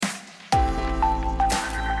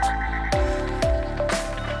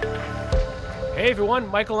Hey everyone,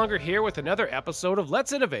 Michael Unger here with another episode of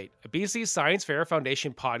Let's Innovate, a BC Science Fair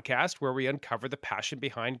Foundation podcast where we uncover the passion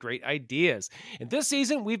behind great ideas. And this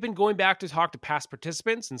season, we've been going back to talk to past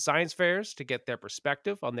participants in science fairs to get their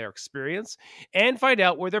perspective on their experience and find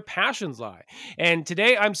out where their passions lie. And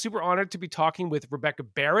today, I'm super honored to be talking with Rebecca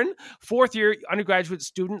Barron, fourth year undergraduate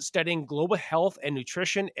student studying global health and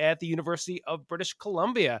nutrition at the University of British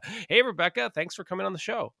Columbia. Hey Rebecca, thanks for coming on the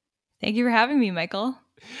show. Thank you for having me, Michael.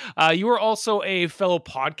 You are also a fellow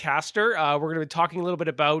podcaster. We're going to be talking a little bit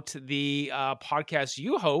about the podcast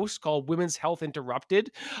you host called Women's Health Interrupted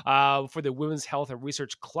for the Women's Health and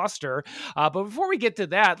Research Cluster. But before we get to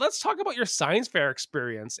that, let's talk about your science fair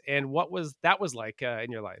experience and what that was like in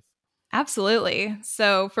your life. Absolutely.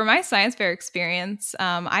 So for my science fair experience,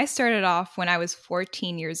 I started off when I was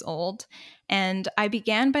 14 years old, and I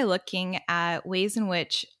began by looking at ways in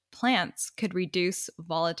which plants could reduce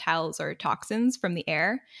volatiles or toxins from the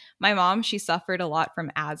air. My mom, she suffered a lot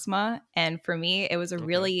from asthma. And for me, it was a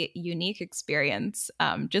really unique experience,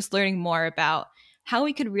 just learning more about how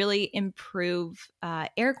we could really improve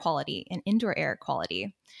air quality and indoor air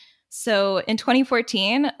quality. So in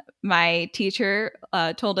 2014, my teacher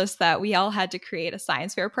told us that we all had to create a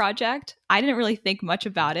science fair project. I didn't really think much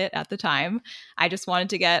about it at the time. I just wanted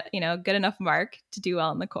to get, good enough mark to do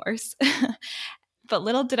well in the course. But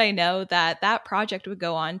little did I know that project would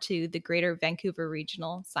go on to the Greater Vancouver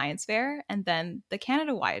Regional Science Fair and then the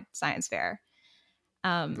Canada-wide Science Fair.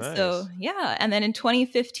 Nice. So, yeah. And then in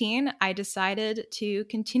 2015, I decided to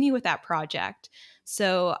continue with that project.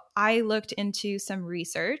 So I looked into some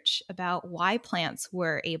research about why plants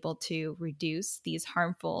were able to reduce these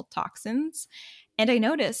harmful toxins. And I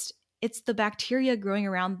noticed it's the bacteria growing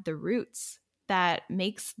around the roots that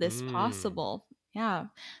makes this possible. Yeah.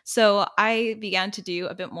 So I began to do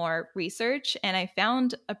a bit more research, and I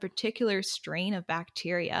found a particular strain of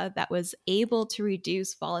bacteria that was able to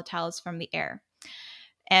reduce volatiles from the air.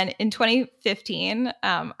 And in 2015,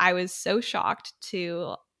 I was so shocked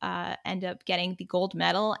to end up getting the gold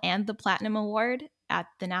medal and the platinum award at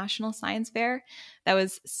the National Science Fair. That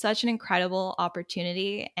was such an incredible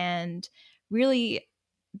opportunity and really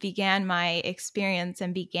began my experience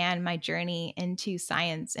and began my journey into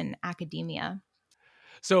science and academia.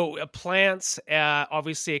 So plants,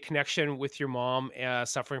 obviously a connection with your mom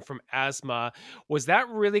suffering from asthma. Was that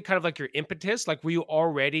really kind of like your impetus? Like, were you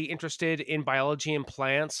already interested in biology and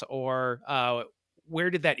plants, or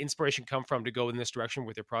where did that inspiration come from to go in this direction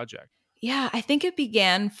with your project? Yeah, I think it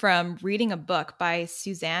began from reading a book by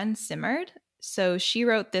Suzanne Simard. So she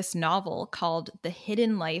wrote this novel called The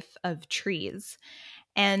Hidden Life of Trees.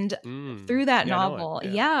 And through that novel,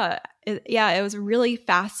 it was a really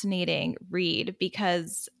fascinating read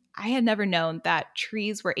because I had never known that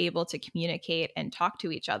trees were able to communicate and talk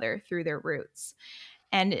to each other through their roots.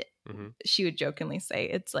 And she would jokingly say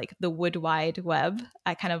it's like the wood wide web.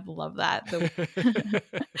 I kind of love that.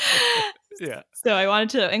 Yeah. So I wanted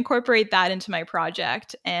to incorporate that into my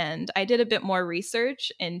project. And I did a bit more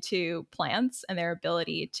research into plants and their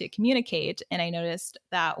ability to communicate. And I noticed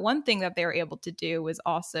that one thing that they were able to do was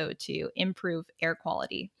also to improve air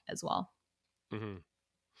quality as well. Mm-hmm.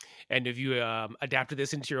 And have you adapted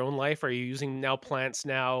this into your own life? Are you using now plants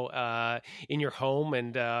now in your home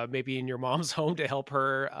and maybe in your mom's home to help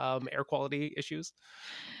her air quality issues?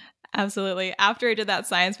 Absolutely. After I did that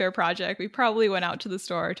science fair project, we probably went out to the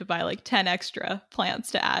store to buy like 10 extra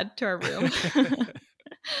plants to add to our room.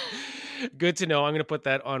 Good to know. I'm going to put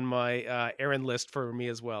that on my errand list for me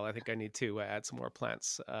as well. I think I need to add some more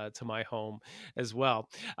plants to my home as well.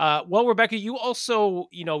 Well, Rebecca, you also,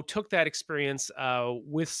 took that experience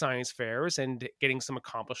with science fairs and getting some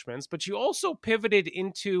accomplishments, but you also pivoted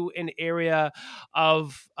into an area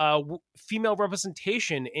of female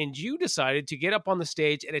representation, and you decided to get up on the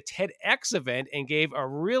stage at a TEDx event and gave a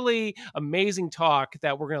really amazing talk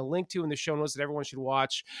that we're going to link to in the show notes that everyone should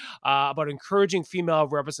watch about encouraging female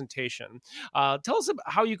representation. Tell us about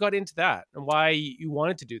how you got into that and why you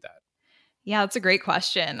wanted to do that. Yeah, that's a great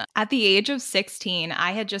question. At the age of 16,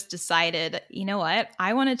 I had just decided, you know what?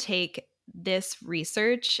 I want to take this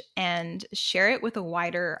research and share it with a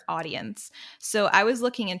wider audience. So I was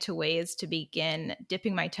looking into ways to begin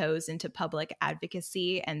dipping my toes into public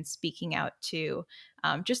advocacy and speaking out to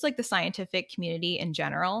just like the scientific community in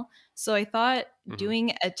general. So I thought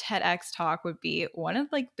doing a TEDx talk would be one of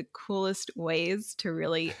like the coolest ways to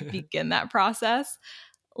really begin that process.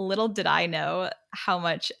 Little did I know how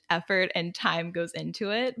much effort and time goes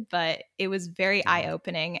into it, but it was very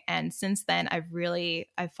eye-opening. And since then,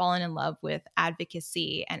 I've fallen in love with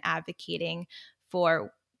advocacy and advocating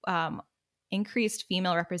for increased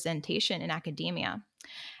female representation in academia.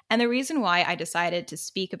 And the reason why I decided to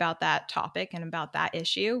speak about that topic and about that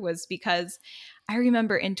issue was because I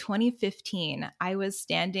remember in 2015, I was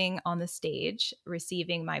standing on the stage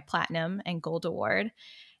receiving my platinum and gold award,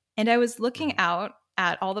 and I was looking out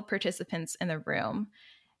at all the participants in the room.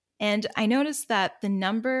 And I noticed that the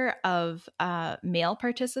number of male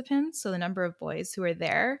participants, so the number of boys who were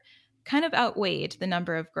there, kind of outweighed the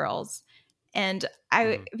number of girls. And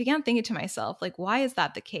I began thinking to myself, like, why is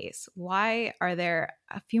that the case? Why are there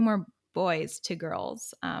a few more boys to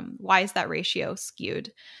girls? Why is that ratio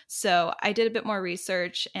skewed? So I did a bit more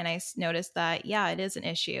research and I noticed that, yeah, it is an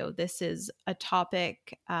issue. This is a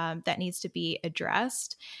topic that needs to be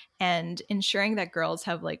addressed. And ensuring that girls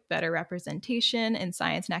have like better representation in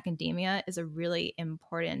science and academia is a really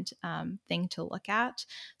important thing to look at.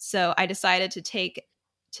 So I decided to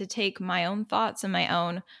take my own thoughts and my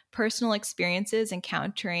own personal experiences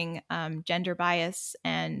encountering gender bias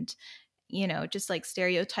and, you know, just like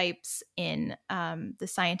stereotypes in the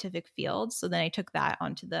scientific field. So then I took that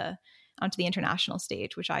onto the international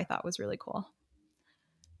stage, which I thought was really cool.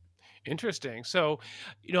 Interesting. So,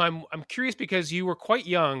 you know, I'm curious because you were quite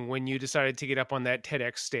young when you decided to get up on that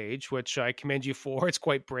TEDx stage, which I commend you for. It's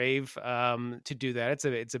quite brave to do that.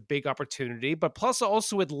 It's a big opportunity, but plus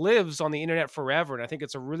also it lives on the internet forever, and I think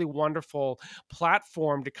it's a really wonderful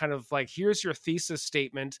platform to kind of like, here's your thesis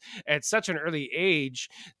statement at such an early age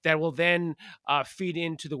that will then feed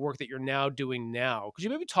into the work that you're now doing now. Could you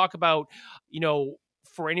maybe talk about, you know,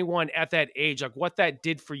 for anyone at that age, like what that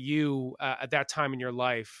did for you at that time in your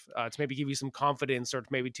life, to maybe give you some confidence or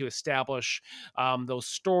maybe to establish those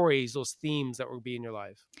stories, those themes that will be in your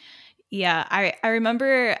life? Yeah, I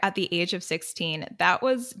remember at the age of 16, that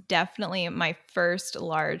was definitely my first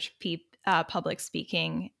large public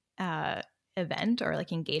speaking event or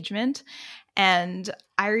like engagement. And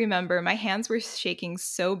I remember my hands were shaking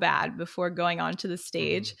so bad before going onto the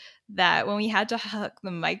stage that when we had to hook the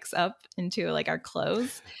mics up into like our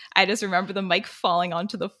clothes, I just remember the mic falling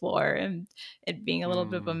onto the floor and it being a little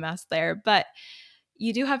bit of a mess there. But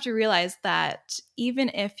you do have to realize that even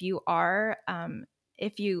if you are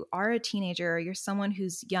a teenager or you're someone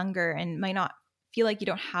who's younger and might not feel like you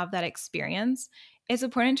don't have that experience, it's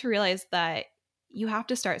important to realize that you have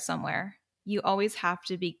to start somewhere. You always have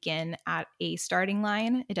to begin at a starting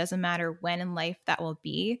line. It doesn't matter when in life that will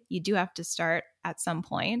be. You do have to start at some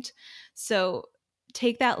point. So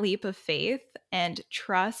take that leap of faith and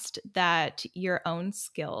trust that your own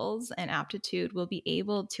skills and aptitude will be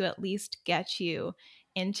able to at least get you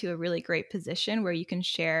into a really great position where you can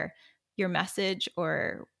share your message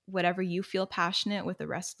or whatever you feel passionate with the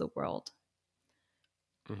rest of the world.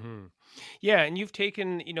 Yeah, and you've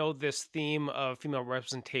taken, you know, this theme of female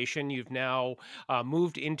representation. You've now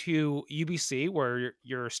moved into UBC, where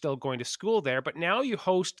you're still going to school there, but now you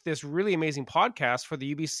host this really amazing podcast for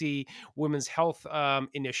the UBC Women's Health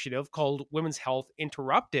Initiative called Women's Health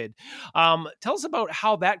Interrupted. Tell us about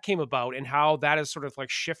how that came about and how that has sort of like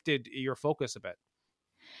shifted your focus a bit.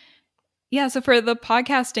 Yeah, so for the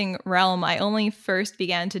podcasting realm, I only first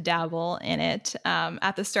began to dabble in it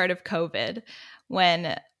at the start of COVID,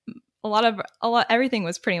 when everything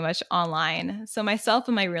was pretty much online. So myself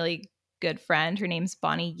and my really good friend, her name's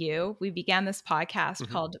Bonnie Yu, we began this podcast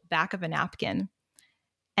called Back of a Napkin.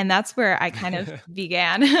 And that's where I kind of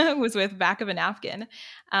began, was with Back of a Napkin.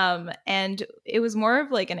 And it was more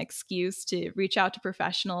of like an excuse to reach out to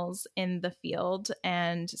professionals in the field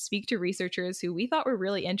and speak to researchers who we thought were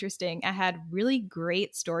really interesting and had really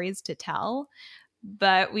great stories to tell.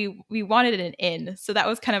 But we wanted an in. So that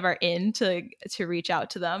was kind of our in to reach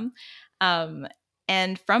out to them.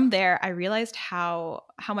 And from there, I realized how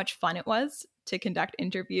much fun it was to conduct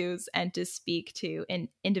interviews and to speak to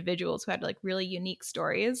individuals who had like really unique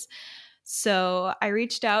stories. So I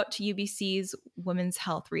reached out to UBC's Women's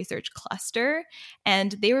Health Research Cluster,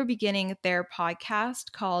 and they were beginning their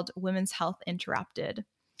podcast called Women's Health Interrupted.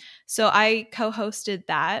 So I co-hosted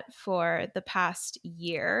that for the past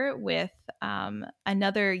year with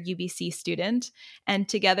another UBC student, and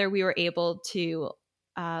together we were able to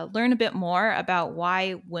learn a bit more about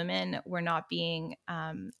why women were not being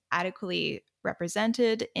adequately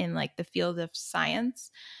represented in like the field of science.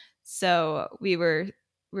 So we were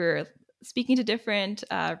speaking to different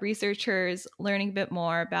researchers, learning a bit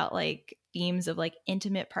more about like themes of like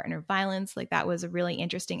intimate partner violence. Like that was a really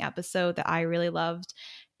interesting episode that I really loved,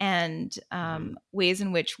 and ways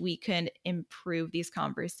in which we could improve these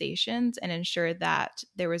conversations and ensure that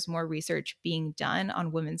there was more research being done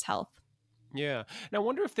on women's health. Yeah. And I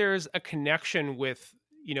wonder if there's a connection with,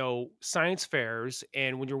 science fairs,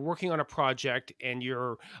 and when you're working on a project and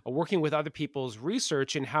you're working with other people's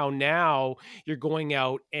research, and how now you're going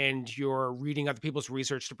out and you're reading other people's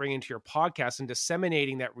research to bring into your podcast and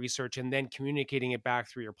disseminating that research and then communicating it back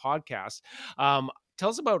through your podcast. Tell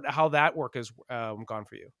us about how that work has gone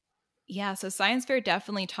for you. Yeah, so science fair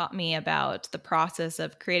definitely taught me about the process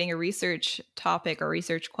of creating a research topic or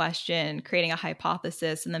research question, creating a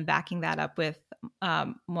hypothesis, and then backing that up with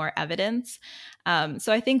more evidence.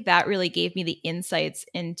 So I think that really gave me the insights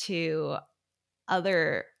into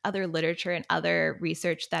other literature and other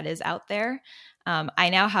research that is out there. I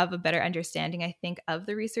now have a better understanding, I think, of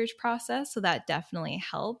the research process. So that definitely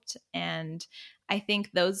helped. And I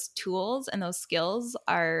think those tools and those skills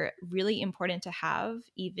are really important to have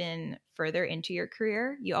even further into your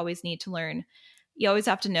career. You always need to learn. You always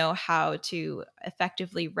have to know how to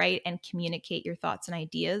effectively write and communicate your thoughts and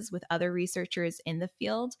ideas with other researchers in the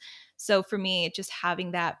field. So for me, just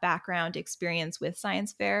having that background experience with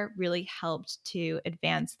science fair really helped to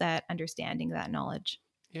advance that understanding, that knowledge.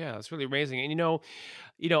 Yeah, that's really amazing. And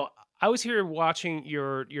I was here watching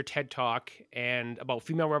your TED Talk and about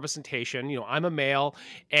female representation. I'm a male,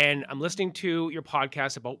 and I'm listening to your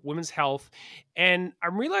podcast about women's health, and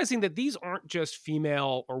I'm realizing that these aren't just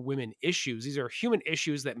female or women issues. These are human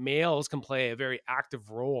issues that males can play a very active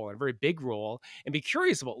role and a very big role, and be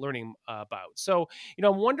curious about learning about. So,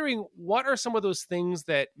 I'm wondering, what are some of those things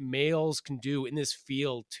that males can do in this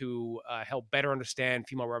field to help better understand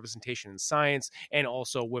female representation in science and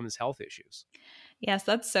also women's health issues? Yes,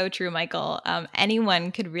 that's so true, Michael.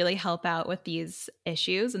 Anyone could really help out with these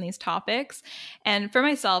issues and these topics. And for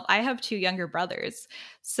myself, I have two younger brothers.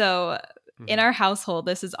 So in Mhm. our household,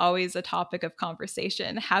 this is always a topic of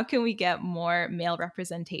conversation. How can we get more male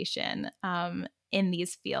representation in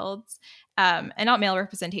these fields? And not male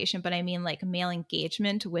representation, but I mean like male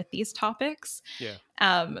engagement with these topics.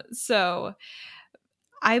 Yeah. So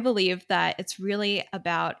I believe that it's really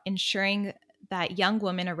about ensuring that young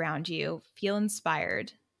women around you feel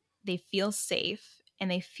inspired, they feel safe, and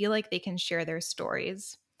they feel like they can share their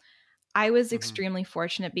stories. I was Mhm. extremely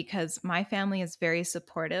fortunate because my family is very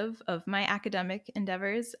supportive of my academic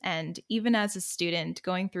endeavors. And even as a student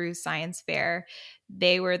going through science fair,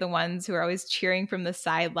 they were the ones who were always cheering from the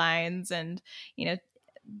sidelines and, you know,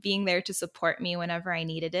 being there to support me whenever I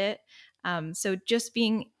needed it. So just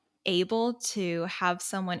being able to have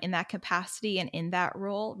someone in that capacity and in that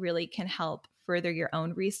role really can help further your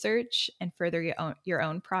own research and further your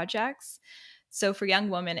own projects. So for young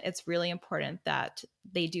women, it's really important that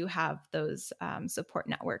they do have those support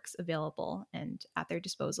networks available and at their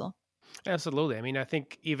disposal. Absolutely. I mean, I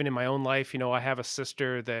think even in my own life, I have a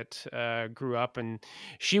sister that grew up, and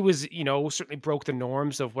she was, certainly broke the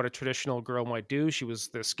norms of what a traditional girl might do. She was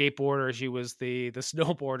the skateboarder, she was the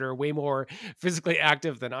snowboarder, way more physically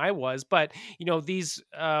active than I was. But these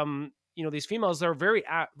females are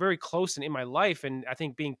very close and in my life, and I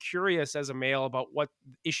think being curious as a male about what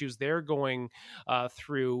issues they're going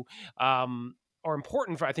through. Are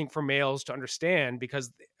important for, I think, for males to understand,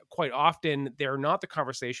 because quite often they're not the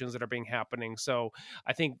conversations that are being happening. So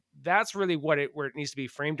I think that's really where it needs to be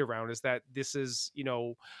framed around, is that this is,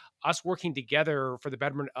 us working together for the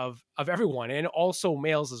betterment of everyone, and also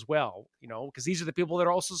males as well, because these are the people that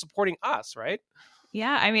are also supporting us, right?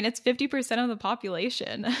 Yeah, I mean, it's 50% of the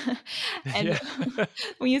population. And Yeah.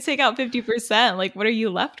 when you take out 50%, like, what are you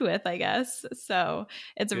left with, I guess? So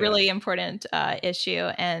it's a Yeah. really important issue.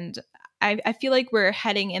 And I feel like we're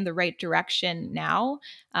heading in the right direction now.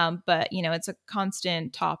 But, it's a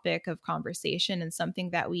constant topic of conversation and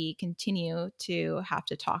something that we continue to have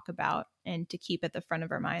to talk about and to keep at the front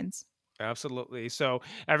of our minds. Absolutely. So,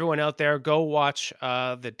 everyone out there, go watch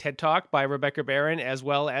the TED Talk by Rebecca Barron, as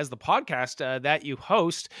well as the podcast that you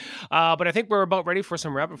host. But I think we're about ready for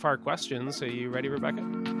some rapid fire questions. Are you ready, Rebecca?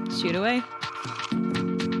 Shoot away.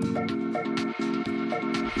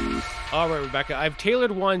 All right, Rebecca, I've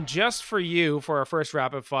tailored one just for you for our first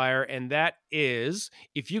rapid fire. And that is,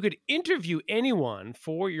 if you could interview anyone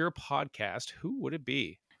for your podcast, who would it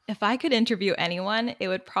be? If I could interview anyone, it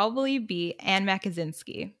would probably be Anne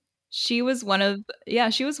Makazinski. She was one of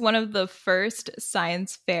the first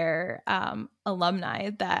science fair alumni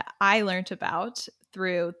that I learned about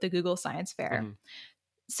through the Google Science Fair. Mhm.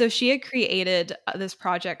 So she had created this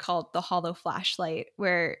project called the Hollow Flashlight,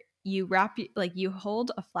 where you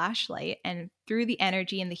hold a flashlight, and through the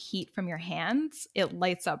energy and the heat from your hands, it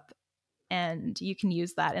lights up and you can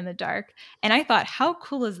use that in the dark. And I thought, how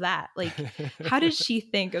cool is that? Like, how did she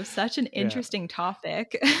think of such an Yeah. interesting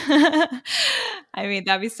topic? I mean,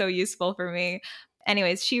 that'd be so useful for me.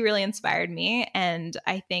 Anyways, she really inspired me. And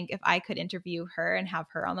I think if I could interview her and have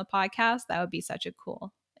her on the podcast, that would be such a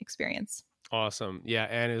cool experience. Awesome. Yeah,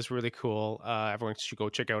 Anne is really cool. Everyone should go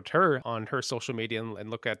check out her on her social media and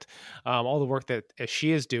look at all the work that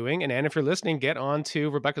she is doing. And Anne, if you're listening, get on to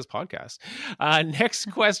Rebecca's podcast.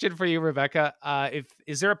 Next question for you, Rebecca.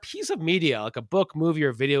 Is there a piece of media, like a book, movie,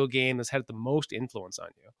 or video game that's had the most influence on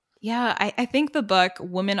you? Yeah, I think the book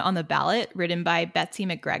Woman on the Ballot, written by Betsy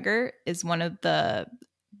McGregor, is one of the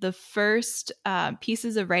first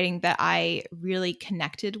pieces of writing that I really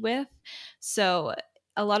connected with. So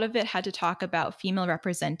a lot of it had to talk about female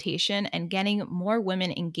representation and getting more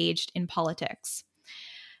women engaged in politics.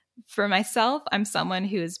 For myself, I'm someone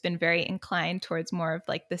who's been very inclined towards more of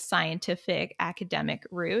like the scientific academic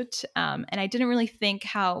route. And I didn't really think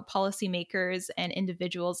how policymakers and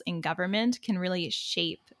individuals in government can really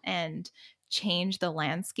shape and change the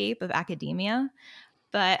landscape of academia.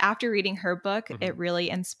 But after reading her book, it really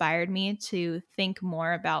inspired me to think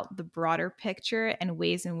more about the broader picture and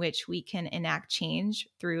ways in which we can enact change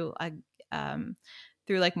through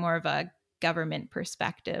like more of a government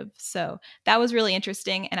perspective. So that was really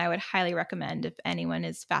interesting, and I would highly recommend if anyone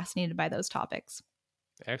is fascinated by those topics.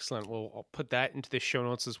 Excellent. Well, I'll put that into the show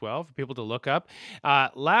notes as well for people to look up.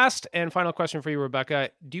 Last and final question for you, Rebecca.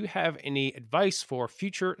 Do you have any advice for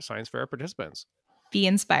future science fair participants? Be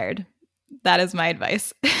inspired. That is my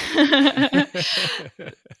advice.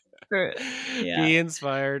 Be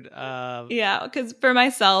inspired. Yeah, because for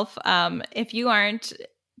myself, if you aren't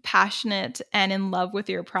passionate and in love with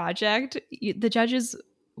your project, the judges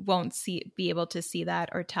won't be able to see that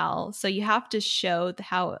or tell. So you have to show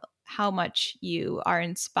how much you are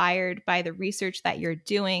inspired by the research that you're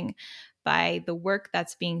doing, by the work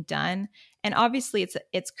that's being done, and obviously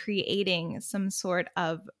it's creating some sort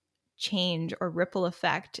of change or ripple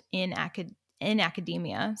effect in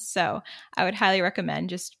academia. So I would highly recommend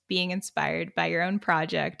just being inspired by your own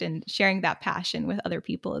project and sharing that passion with other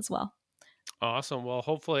people as well. Awesome. Well,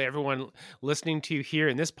 hopefully everyone listening to you here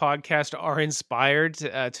in this podcast are inspired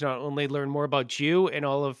to not only learn more about you and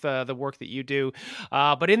all of the work that you do,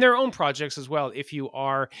 but in their own projects as well, if you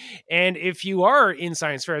are. And if you are in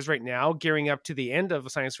science fairs right now, gearing up to the end of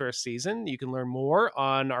the science fair season, you can learn more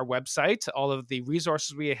on our website, all of the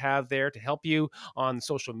resources we have there to help you on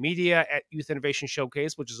social media at Youth Innovation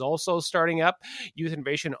Showcase, which is also starting up, Youth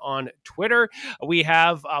Innovation on Twitter. We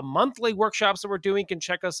have monthly workshops that we're doing. You can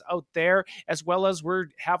check us out there, as well as we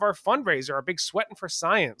have our fundraiser, our big Sweating for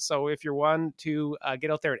Science. So if you're one to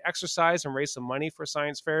get out there and exercise and raise some money for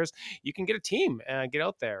science fairs, you can get a team and get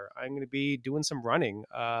out there. I'm going to be doing some running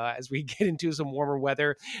as we get into some warmer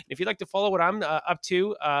weather. If you'd like to follow what I'm up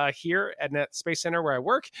to here at Net Space Center where I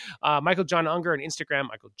work, Michael John Unger on Instagram,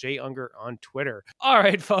 Michael J. Unger on Twitter. All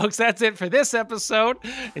right, folks, that's it for this episode.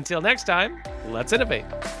 Until next time, let's innovate.